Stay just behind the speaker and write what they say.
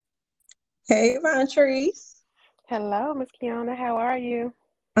Hey, Vontrese. Hello, Miss Kiana. How are you?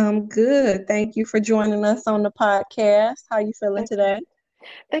 I'm good. Thank you for joining us on the podcast. How you feeling Thank you. today?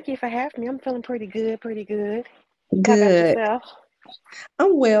 Thank you for having me. I'm feeling pretty good, pretty good. How about Good. yourself?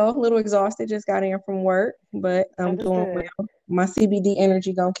 I'm well, a little exhausted. Just got in from work, but I'm doing Understood. well. My CBD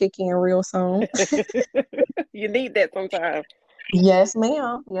energy gonna kick in real soon. You need that sometimes. Yes,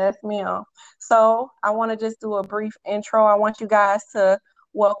 ma'am. Yes, ma'am. So I want to just do a brief intro. I want you guys to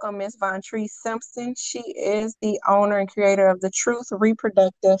welcome Miss Vontrese Simpson. She is the owner and creator of the Truth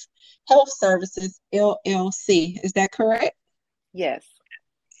Reproductive Health Services LLC. Is that correct? Yes.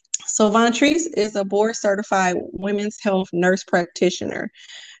 So Vontrese is a board certified women's health nurse practitioner.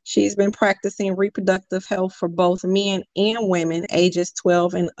 She's been practicing reproductive health for both men and women ages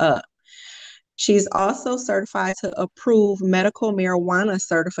 12 and up. She's also certified to approve medical marijuana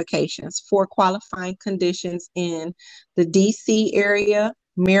certifications for qualifying conditions in the DC area,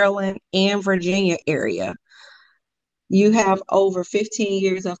 Maryland, and Virginia area. You have over 15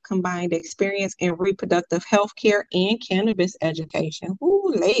 years of combined experience in reproductive health care and cannabis education.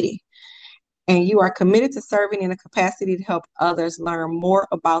 Ooh, lady. And you are committed to serving in a capacity to help others learn more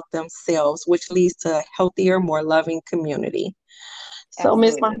about themselves, which leads to a healthier, more loving community. So,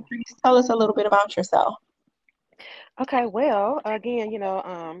 Ms. Absolutely. Montrese, tell us a little bit about yourself. Okay, well, again,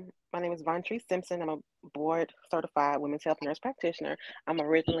 my name is Vontrese Simpson. I'm a board certified women's health nurse practitioner. I'm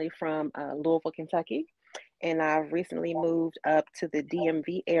originally from Louisville, Kentucky, and I've recently moved up to the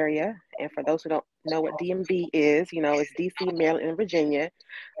DMV area. And for those who don't know what DMV is, it's DC, Maryland, and Virginia.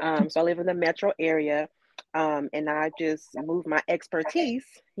 So I live in the metro area. And I just moved my expertise,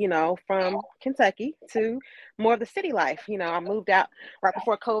 from Kentucky to more of the city life. I moved out right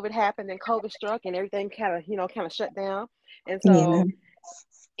before COVID happened and COVID struck and everything kind of shut down. And Yeah. so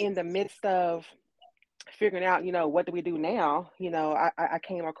in the midst of figuring out, what do we do now, I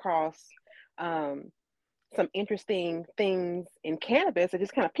came across um, some interesting things in cannabis that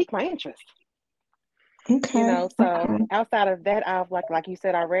just kind of piqued my interest. Okay. So outside of that, I've like you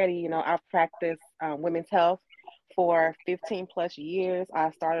said already, I've practiced women's health for 15 plus years.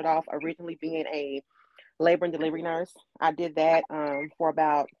 I started off originally being a labor and delivery nurse. I did that for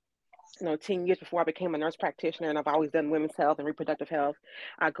about 10 years before I became a nurse practitioner, and I've always done women's health and reproductive health.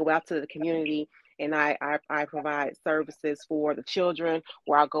 I go out to the community and I provide services for the children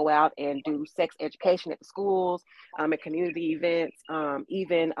where I go out and do sex education at the schools, at community events,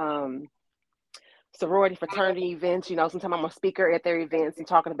 even sorority fraternity events. Sometimes I'm a speaker at their events and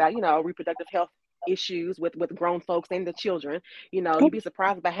talking about reproductive health issues with grown folks and the children. You'd be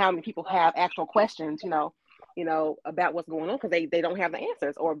surprised about how many people have actual questions, about what's going on because they don't have the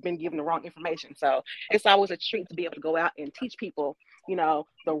answers or been given the wrong information. So it's always a treat to be able to go out and teach people, the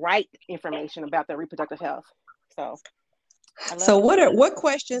right information about their reproductive health. So I love So it. what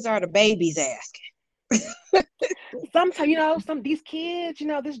questions are the babies asking? Sometimes, some these kids,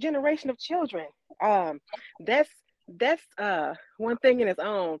 this generation of children, um, that's one thing in its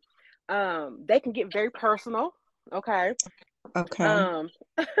own. They can get very personal, okay, Okay. um,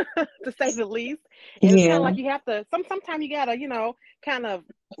 to say the least. And it's kind of Yeah. like you have to sometimes you gotta, kind of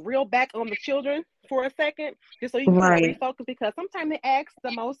reel back on the children for a second, just so you can kind of Right. refocus because sometimes they ask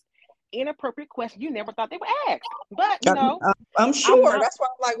the most inappropriate question you never thought they would ask. But I'm I'm sure. not. That's why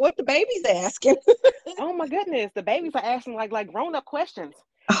I'm like, what the baby's asking? Oh my goodness, the babies are asking like grown up questions.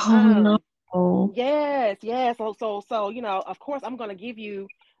 Oh Um, no. yes, yes. So of course, I'm gonna give you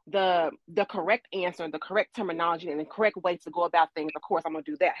the correct answer, the correct terminology, and the correct ways to go about things. Of course, I'm gonna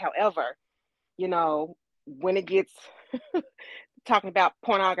do that. However, when it gets talking about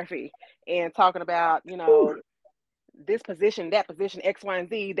pornography and talking about this position, that position, X, Y, and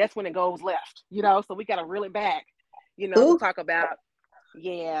Z, that's when it goes left. So we gotta reel it back. To Ooh. talk about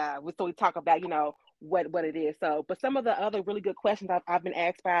yeah, so we talk about what it is. So, but some of the other really good questions I've been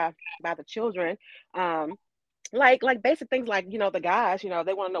asked by the children, um, like basic things like the guys, they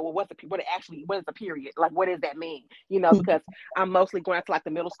want to know, well, what is a period, like what does that mean, because I'm mostly going out to like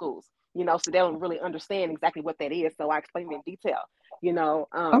the middle schools, so they don't really understand exactly what that is, so I explain it in detail,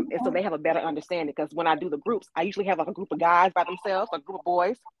 and so they have a better understanding because when I do the groups I usually have like a group of guys by themselves, a group of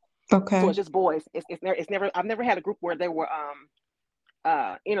boys, so Okay. it's just boys. It's never I've never had a group where they were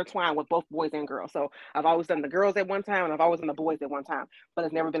intertwined with both boys and girls. So I've always done the girls at one time and I've always done the boys at one time, but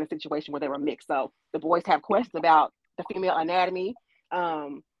it's never been a situation where they were mixed. So the boys have questions about the female anatomy.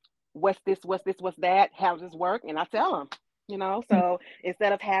 Um, what's this? What's this? What's that? How does this work? And I tell them, so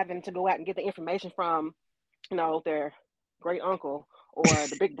instead of having to go out and get the information from, their great uncle or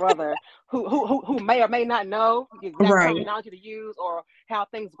the big brother who may or may not know the exact Right. terminology to use or how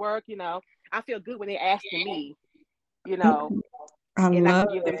things work, I feel good when they're asking me, you know, I and I love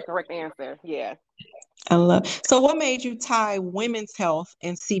can give them it. the correct answer. Yeah. I love. So what made you tie women's health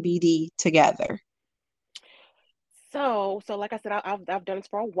and CBD together? So like I said, I've done this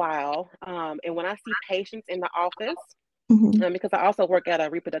for a while. And when I see patients in the office, Hmm. because I also work at a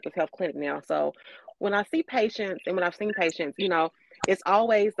reproductive health clinic now. So when I see patients and when I've seen patients, it's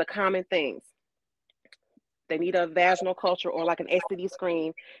always the common things. They need a vaginal culture or like an STD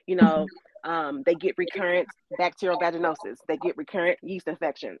screen. You know, they get recurrent bacterial vaginosis. They get recurrent yeast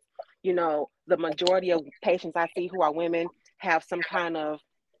infections. The majority of patients I see who are women have some kind of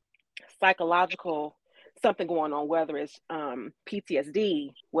psychological something going on, whether it's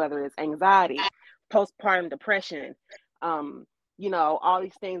PTSD, whether it's anxiety, postpartum depression, all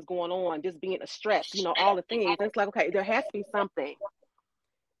these things going on, just being a stress, all the things. And it's like, okay, there has to be something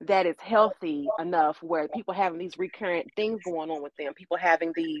that is healthy enough where people having these recurrent things going on with them, people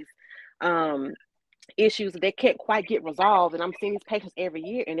having these um, issues that they can't quite get resolved. And I'm seeing these patients every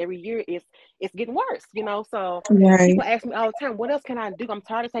year, and every year it's getting worse. So people Right. ask me all the time, what else can I do? I'm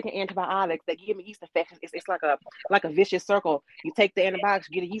tired of taking antibiotics that give me yeast infections. It's like a vicious circle. You take the antibiotics,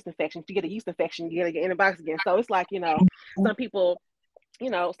 you get a yeast infection. If you get a yeast infection, you get antibiotics again. So it's like, some people,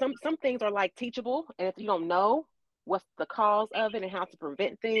 some things are like teachable, and if you don't know what's the cause of it and how to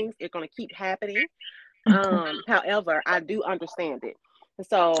prevent things, it's going to keep happening. Okay. However, I do understand it.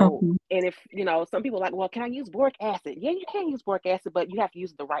 So, Okay. and if, some people are like, well, can I use boric acid? Yeah, you can use boric acid, but you have to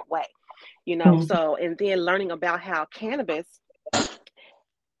use it the right way. Mhm. So, and then learning about how cannabis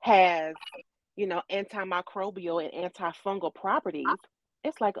has, antimicrobial and antifungal properties,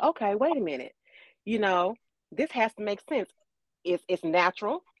 it's like, okay, wait a minute, you know, this has to make sense. It's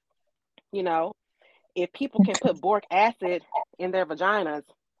natural, you know, if people can put boric acid in their vaginas,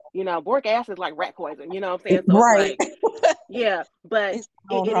 boric acid is like rat poison, you know what I'm saying? So it's Right. like, yeah, but It's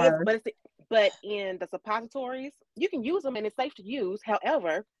it, on it is, her. but in the suppositories, you can use them and it's safe to use.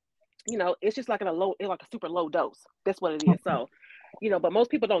 However, it's just like it's like a super low dose. That's what it is. So, but most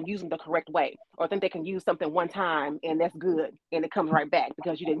people don't use them the correct way or think they can use something one time and that's good and it comes right back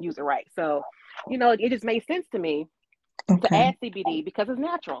because you didn't use it right. So, it just made sense to me to Okay. add CBD because it's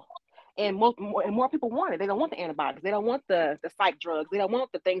natural. And more people want it. They don't want the antibiotics. They don't want the psych drugs. They don't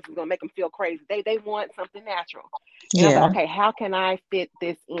want the things that's gonna make them feel crazy. They want something natural. And I was like, Yeah. okay, how can I fit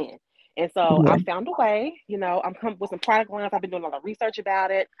this in? And so Yeah. I found a way. I'm coming with some product lines. I've been doing a lot of research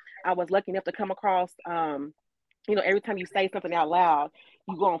about it. I was lucky enough to come across, every time you say something out loud,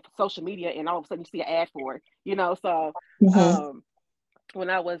 you go on social media and all of a sudden you see an ad for it. So Hmm. um, when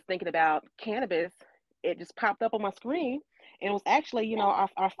I was thinking about cannabis, it just popped up on my screen. And it was actually,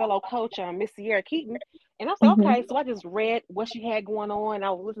 our fellow coach, Miss Sierra Keaton. And I was like, Hmm. okay. So I just read what she had going on. I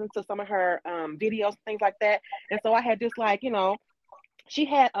was listening to some of her videos, things like that. And so I had just like, she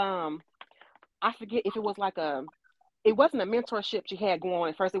had, I forget if it was like it wasn't a mentorship she had going on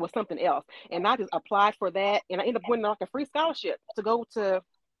at first. It was something else. And I just applied for that. And I ended up winning like a free scholarship to go to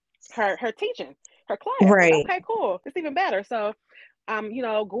her teaching, her class. I was like, Right. okay, cool. It's even better. So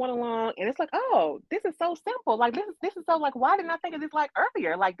going along and it's like, oh, this is so simple. Like this is so like, why didn't I think of this like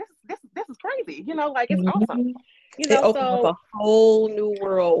earlier? Like this is crazy. Like it's awesome. Mhm. It opened up So a whole new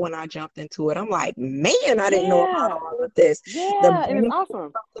world when I jumped into it. I'm like, man, I didn't know about yeah, all of this. The yeah, and it's benefits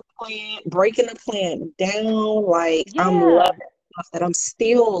awesome. of the plant, breaking the plant down, like I'm loving Yeah, stuff that I'm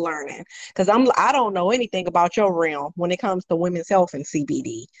still learning because I don't know anything about your realm when it comes to women's health and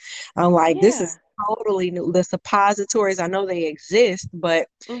CBD. I'm like, this yeah. is totally new. The suppositories, I know they exist, but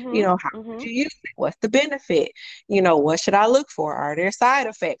Mhm, how would mhm. you use it? What's the benefit? What should I look for? Are there side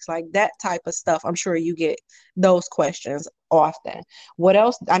effects? Like that type of stuff. I'm sure you get those questions often. What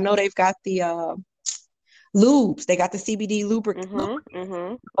else? I know they've got the lubes. They got the CBD lubricant, Mhm,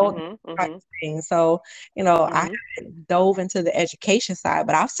 mhm, all mhm, types mhm, of things. So, I mhm. haven't dove into the education side,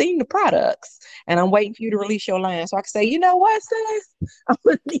 but I've seen the products and I'm waiting for you to release your line so I can say, you know what, sis? I'm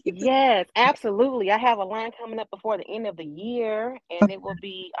gonna need to. Yes, absolutely. I have a line coming up before the end of the year, and it will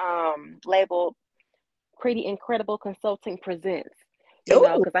be labeled Pretty Incredible Consulting Presents.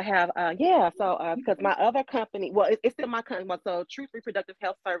 Oh, Because I have, yeah, so because my other company, well, it's still my company. So Truth Reproductive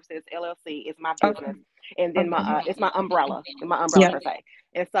Health Services LLC is my business, okay. and then Okay. it's my umbrella Yeah. per se.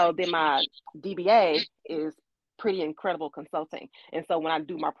 And so then my DBA is Pretty Incredible Consulting. And so when I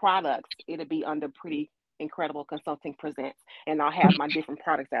do my products, it'll be under Pretty Incredible Consulting Presents, and I'll have my different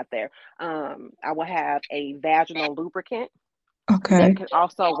products out there. I will have a vaginal lubricant that Okay. can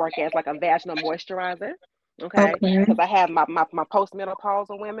also work as like a vaginal moisturizer. Okay, Okay. because I have my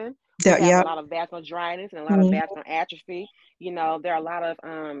postmenopausal women who have a Yeah. lot of vaginal dryness and a lot of Mm-hmm. vaginal atrophy. There are a lot of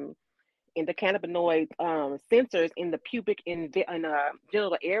endocannabinoid sensors in the pubic and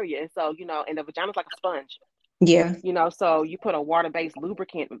genital area, and so and the vagina is like a sponge. Yeah. So you put a water-based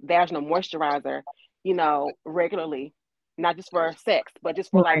lubricant, vaginal moisturizer, regularly, not just for sex, but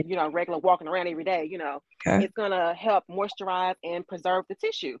just for like, Right. regular walking around every day, Okay. it's gonna help moisturize and preserve the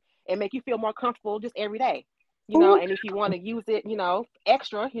tissue and make you feel more comfortable just every day. Ooh, And if you want to use it,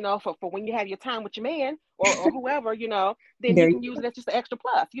 extra, for when you have your time with your man or whoever, then there you you can use it as just an extra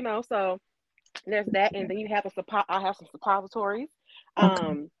plus. So there's that, and then you have I have some suppositories. go.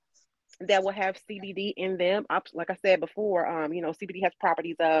 Okay. Um, that will have CBD in them. Like I said before, CBD has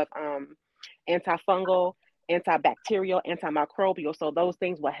properties of antifungal, antibacterial, antimicrobial. So those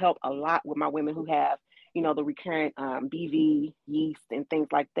things will help a lot with my women who have, the recurrent BV, yeast, and things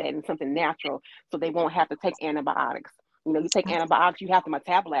like that, and something natural, so they won't have to take antibiotics. You take antibiotics, you have to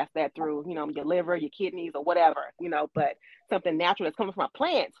metabolize that through, your liver, your kidneys, or whatever, but something natural that's coming from a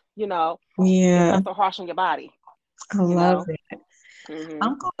plant, it's Yeah, not so harsh on your body, I you love know. it. hmm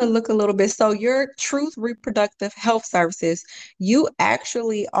I'm going to look a little bit. So, your Truth Reproductive Health Services, you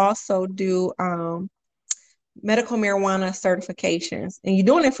actually also do medical marijuana certifications, and you're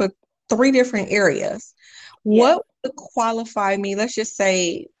doing it for three different areas. Yes. What would qualify me? Let's just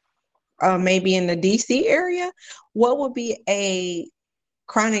say maybe in the DC area, what would be a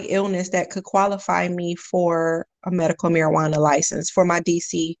chronic illness that could qualify me for a medical marijuana license for my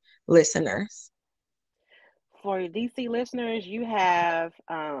DC listeners? For your DC listeners, you have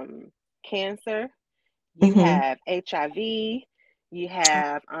cancer, you Mm-hmm. have HIV, you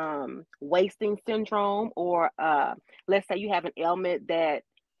have wasting syndrome, or let's say you have an ailment that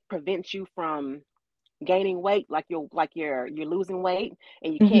prevents you from gaining weight, like you're losing weight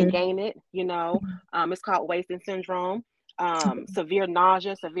and you can't Mm-hmm. gain it. It's called wasting syndrome. Severe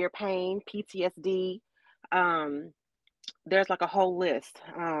nausea, severe pain, PTSD. Um, there's like a whole list.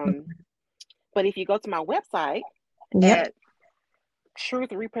 But if you go to my website Yep. at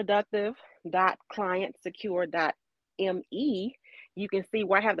truthreproductive.clientsecure.me, you can see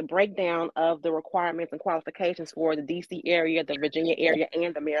where I have the breakdown of the requirements and qualifications for the DC area, the Virginia area,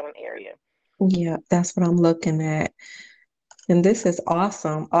 and the Maryland area. Yeah, that's what I'm looking at. And this is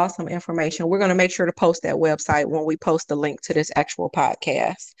awesome, awesome information. We're going to make sure to post that website when we post the link to this actual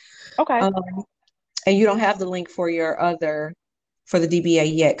podcast. Okay. Um, and you don't have the link for for the DBA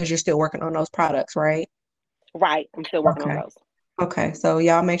yet because you're still working on those products, right? Right. I'm still working on Okay. those. Okay. So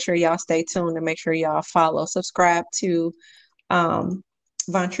y'all make sure y'all stay tuned and make sure y'all follow, subscribe to um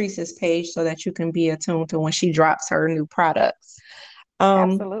Vontrese's page so that you can be attuned to when she drops her new products.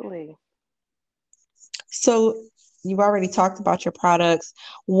 Um, Absolutely. so you've already talked about your products.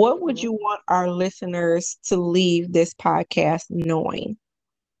 What would hmm you want our listeners to leave this podcast knowing?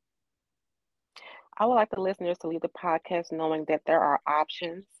 I would like the listeners to leave the podcast knowing that there are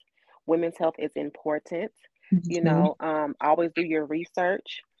options. Women's health is important. Mhm. Always do your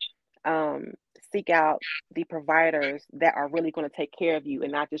research. um, Seek out the providers that are really going to take care of you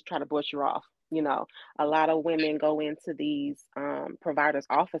and not just try to brush you off. A lot of women go into these providers'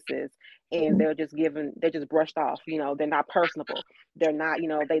 offices and they're just brushed off. They're not personable. They're not,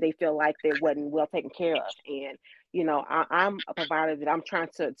 they feel like they wasn't well taken care of. And, I'm a provider that I'm trying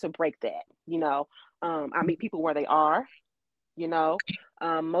to break that. I meet people where they are, you know.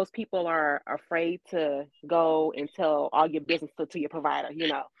 Most people are afraid to go and tell all your business to your provider,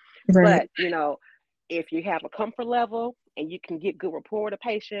 Right. but if you have a comfort level and you can get good rapport with a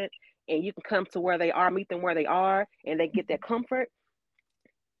patient and you can come to where they are, meet them where they are, and they get that comfort,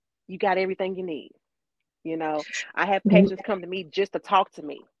 you got everything you need. you know I have patients come to me just to talk to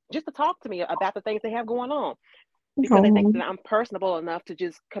me about the things they have going on, because they think Oh, that I'm personable enough to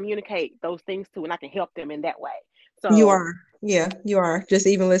just communicate those things to, and I can help them in that way. you So are. Yeah, you are. Just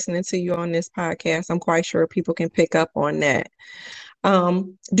even listening to you on this podcast, I'm quite sure people can pick up on that.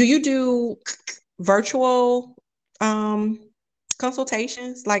 Do you do virtual um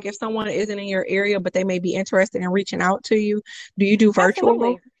consultations? Like if someone isn't in your area, but they may be interested in reaching out to you, do you do virtual?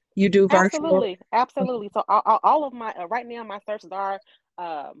 absolutely. You do virtual? Absolutely, absolutely. So all of my right now my searches are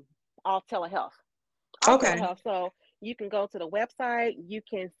um, all telehealth, all Okay. telehealth. So you can go to the website. You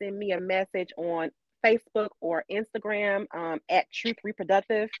can send me a message on Facebook or Instagram at Truth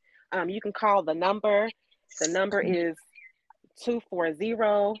Reproductive. You can call the number. The number is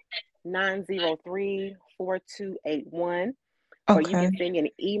 240-903-4281, or you Okay. can send me an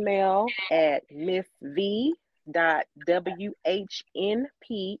email at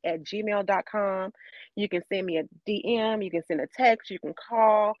missv.whnp@gmail.com. You can send me a DM, you can send a text, you can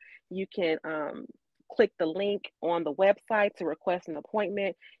call, you can click the link on the website to request an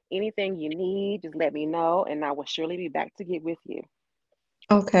appointment. Anything you need, just let me know, and I will surely be back to get with you.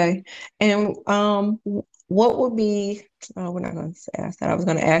 Okay. And what would be, oh, we're not going to ask that. I was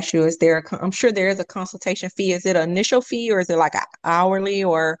going to ask you, I'm sure there is a consultation fee. Is it an initial fee or is it like hourly,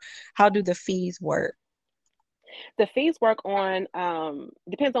 or how do the fees work? The fees work on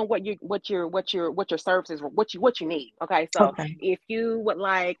depends on what your services, what you need. Okay, so Okay. if you would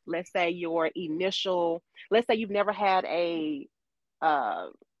like, let's say your initial, let's say you've never had a uh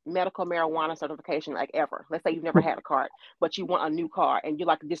medical marijuana certification, like, ever. Let's say you've never had a card, but you want a new card and you're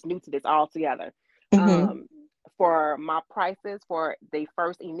like just new to this altogether. Mm-hmm. um for my prices for the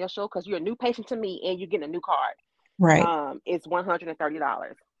first initial, because you're a new patient to me and you're getting a new card, Right. it's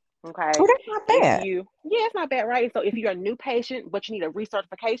 $130. Okay. Oh, that's not If bad. you, yeah, it's not bad, right? So if you're a new patient but you need a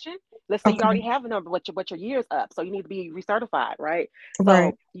recertification, let's say you already Okay. have a number, but your year's up, so you need to be recertified, right?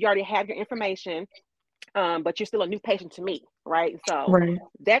 Right. So you already have your information, but you're still a new patient to me, right? So Right.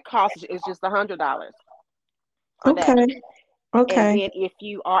 that cost is just $100 for that. Okay. And Okay. then if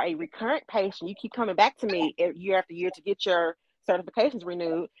you are a recurrent patient, you keep coming back to me year after year to get your certifications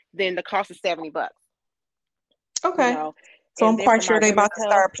renewed, then the cost is $70, you Okay. know. So And I'm then for quite my sure they about women's to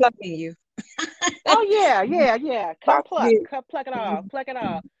health, start plugging you. oh yeah, yeah, yeah. About to get Pluck it off, pluck it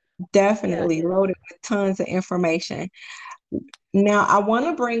off. Yes. definitely loaded with tons of information. Now, I want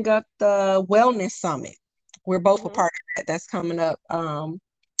to bring up the Wellness Summit. We're both a Mhm. part of that. That's coming up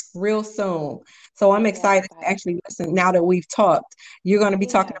real soon. So I'm Yeah, I'm excited to excited. actually listen now that we've talked. You're going to be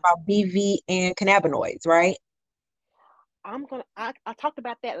talking Yeah. about BV and cannabinoids, right? I talked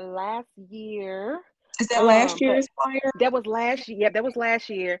about that last year. Is that last But year's flyer? that was last year. Yeah, that was last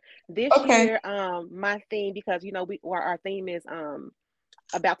year. This Okay. year, my theme, because our theme is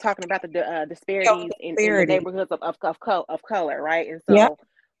about talking about the Health disparities in the disparity. neighborhoods of color, right? And Yep. so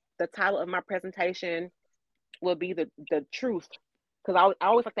the title of my presentation will be the truth, because I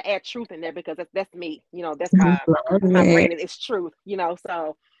always like to add truth in there, because that's me. That's I love my it. brand is truth.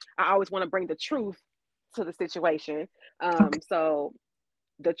 So I always want to bring the truth to the situation. Okay. So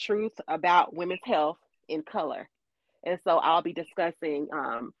the truth about women's health in color. And so I'll be discussing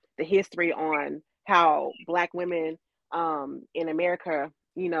the history on how Black women in America,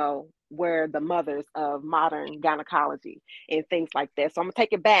 were the mothers of modern gynecology and things like that. So I'm gonna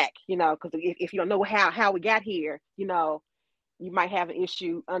take it back, because if you don't know how we got here, you might have an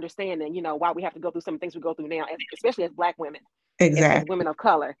issue understanding, why we have to go through some things we go through now, especially as Black women, as Exactly. women of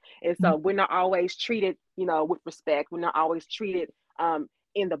color. And so we're not always treated, with respect. We're not always treated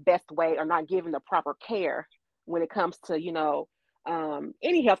in the best way, or not given the proper care when it comes to,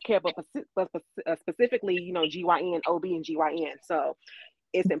 any healthcare, but specifically, GYN, OB, and GYN. So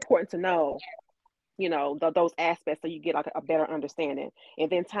it's important to know, those aspects, so you get like a better understanding. And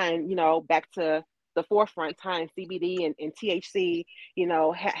then tying, back to the forefront, tying CBD and THC,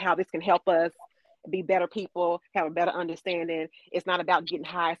 how this can help us be better people, have a better understanding. It's not about getting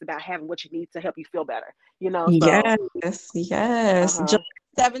high, it's about having what you need to help you feel better, so Yes, yes. July uh-huh.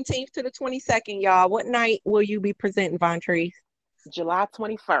 17th to the 22nd, y'all. What night will you be presenting, Vontrese? July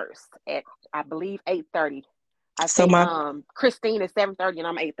 21st at, I believe, 8:30. I So think my Christine is 7:30 and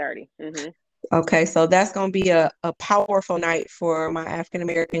I'm 8:30. Mm-hmm. Okay, so that's going to be a powerful night for my African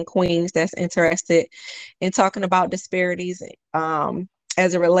American queens that's interested in talking about disparities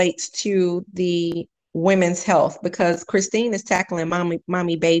as it relates to the women's health, because Christine is tackling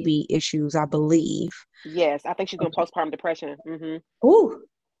mommy baby issues, I believe. Yes, I think she's doing postpartum depression. Mm-hmm. Ooh,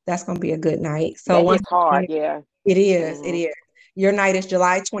 that's going to be a good night. So That once hits hard, again, yeah. it is. It Mm-hmm. is. Your night is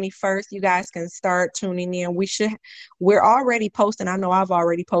July 21st. You guys can start tuning in. We're already posting. I know I've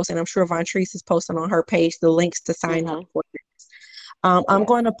already posted. I'm sure Vontrese is posting on her page the links to sign up Mm-hmm. for this. I'm Yes.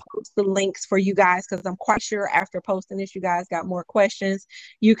 going to post the links for you guys because I'm quite sure after posting this, you guys got more questions.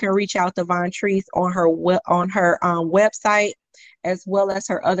 You can reach out to Vontrese on her website, as well as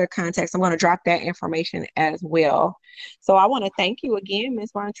her other contacts. I'm going to drop that information as well. So I want to thank you again,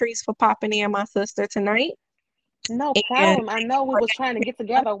 Miss Vontrese, for popping in, my sister, tonight. No And problem. I know we was trying to get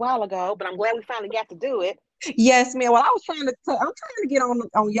together a while ago, but I'm glad we finally got to do it. yes, man. Well, I'm trying to get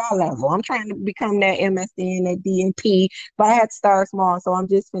on y'all level. I'm trying to become that MSN, that DNP, but I had to start small, so I'm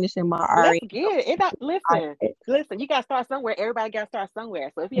just finishing my Let's RN. get it. It not, I- listen. You gotta start somewhere. Everybody gotta start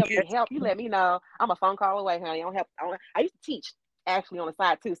somewhere. So if you ever need Yes, help, you let me know. I'm a phone call away, honey. I don't help. I used to teach actually on the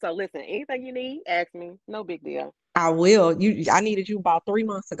side too. So listen, anything you need, ask me. No big deal. I will. I needed you about 3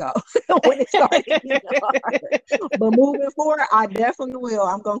 months ago when it started getting hard. But moving forward, I definitely will.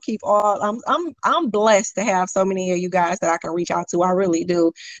 I'm gonna keep all. I'm blessed to have so many of you guys that I can reach out to. I really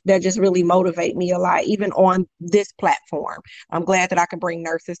do. That just really motivate me a lot, even on this platform. I'm glad that I can bring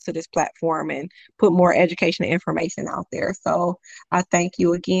nurses to this platform and put more education and information out there. So I thank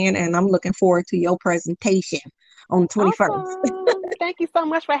you again, and I'm looking forward to your presentation on the 21st. Awesome. thank you so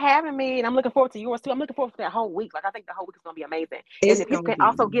much for having me. And I'm looking forward to yours too. I'm looking forward to that whole week. Like, I think the whole week is going to be amazing. And It's if you gonna can be.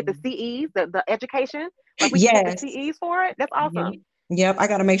 also get the CEs, the education, like we can get the Yes. CEs for it, that's Yep. awesome. Yep. I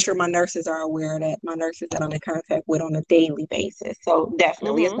got to make sure my nurses are aware of that. My nurses that I'm in contact with on a daily basis. So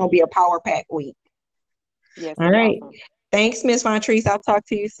definitely, it's Mm-hmm. gonna be a power pack week. Yes, All it'll be right. awesome. Thanks, Miss Vontrese. I'll talk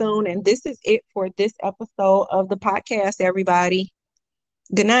to you soon. And this is it for this episode of the podcast, everybody.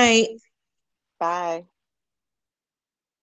 Good night. Bye.